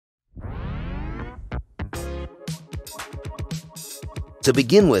To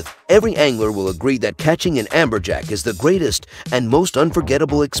begin with, every angler will agree that catching an amberjack is the greatest and most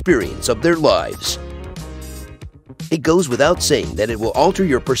unforgettable experience of their lives. It goes without saying that it will alter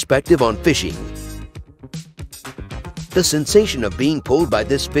your perspective on fishing. The sensation of being pulled by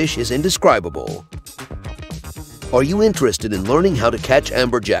this fish is indescribable. Are you interested in learning how to catch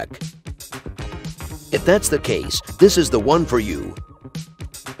amberjack? If that's the case, this is the one for you.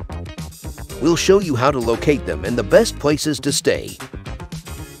 We'll show you how to locate them and the best places to stay.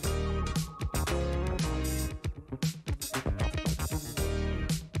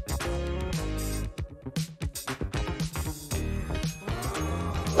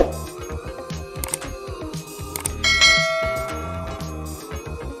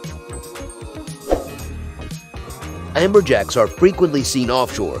 Amberjacks are frequently seen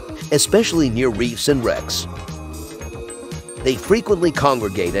offshore, especially near reefs and wrecks. They frequently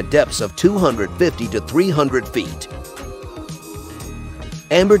congregate at depths of 250 to 300 feet.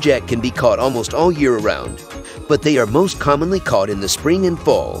 Amberjack can be caught almost all year round, but they are most commonly caught in the spring and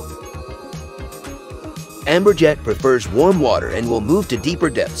fall. Amberjack prefers warm water and will move to deeper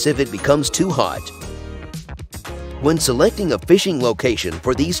depths if it becomes too hot. When selecting a fishing location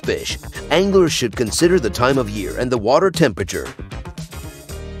for these fish, anglers should consider the time of year and the water temperature.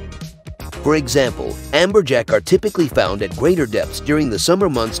 For example, amberjack are typically found at greater depths during the summer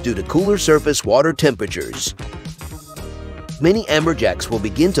months due to cooler surface water temperatures. Many amberjacks will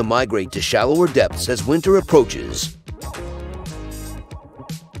begin to migrate to shallower depths as winter approaches.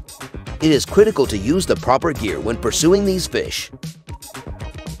 It is critical to use the proper gear when pursuing these fish.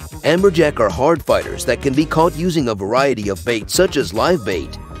 Amberjack are hard fighters that can be caught using a variety of baits such as live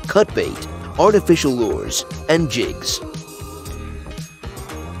bait, cut bait, artificial lures, and jigs.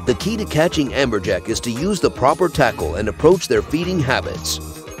 The key to catching amberjack is to use the proper tackle and approach their feeding habits.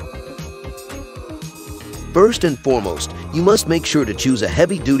 First and foremost, you must make sure to choose a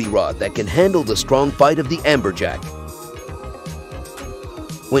heavy-duty rod that can handle the strong fight of the amberjack.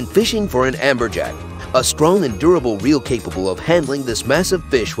 When fishing for an amberjack, a strong and durable reel capable of handling this massive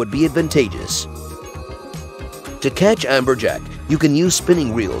fish would be advantageous. To catch amberjack, you can use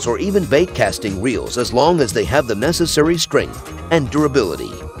spinning reels or even bait casting reels as long as they have the necessary strength and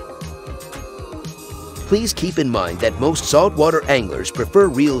durability. Please keep in mind that most saltwater anglers prefer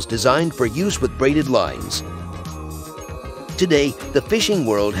reels designed for use with braided lines. Today, the fishing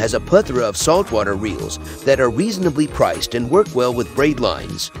world has a plethora of saltwater reels that are reasonably priced and work well with braid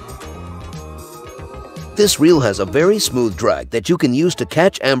lines. This reel has a very smooth drag that you can use to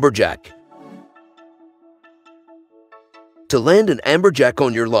catch amberjack. To land an amberjack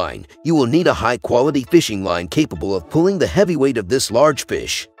on your line, you will need a high-quality fishing line capable of pulling the heavy weight of this large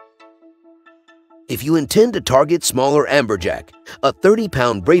fish. If you intend to target smaller amberjack, a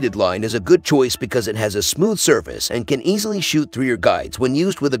 30-pound braided line is a good choice because it has a smooth surface and can easily shoot through your guides when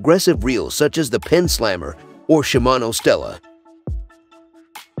used with aggressive reels such as the Penn Slammer or Shimano Stella.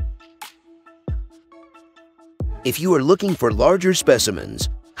 If you are looking for larger specimens,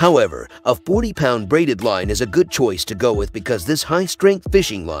 however, a 40-pound braided line is a good choice to go with because this high-strength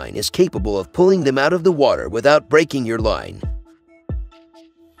fishing line is capable of pulling them out of the water without breaking your line.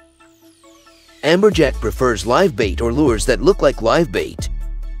 Amberjack prefers live bait or lures that look like live bait.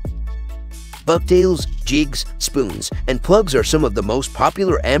 Bucktails, jigs, spoons, and plugs are some of the most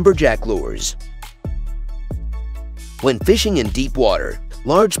popular amberjack lures. When fishing in deep water,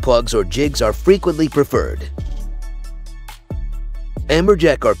 large plugs or jigs are frequently preferred.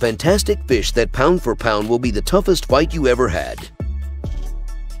 Amberjack are fantastic fish that pound for pound will be the toughest fight you ever had.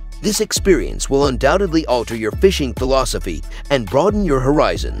 This experience will undoubtedly alter your fishing philosophy and broaden your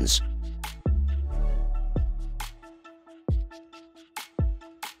horizons.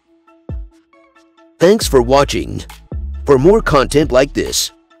 Thanks for watching. For more content like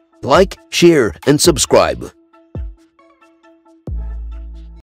this, like, share, and subscribe.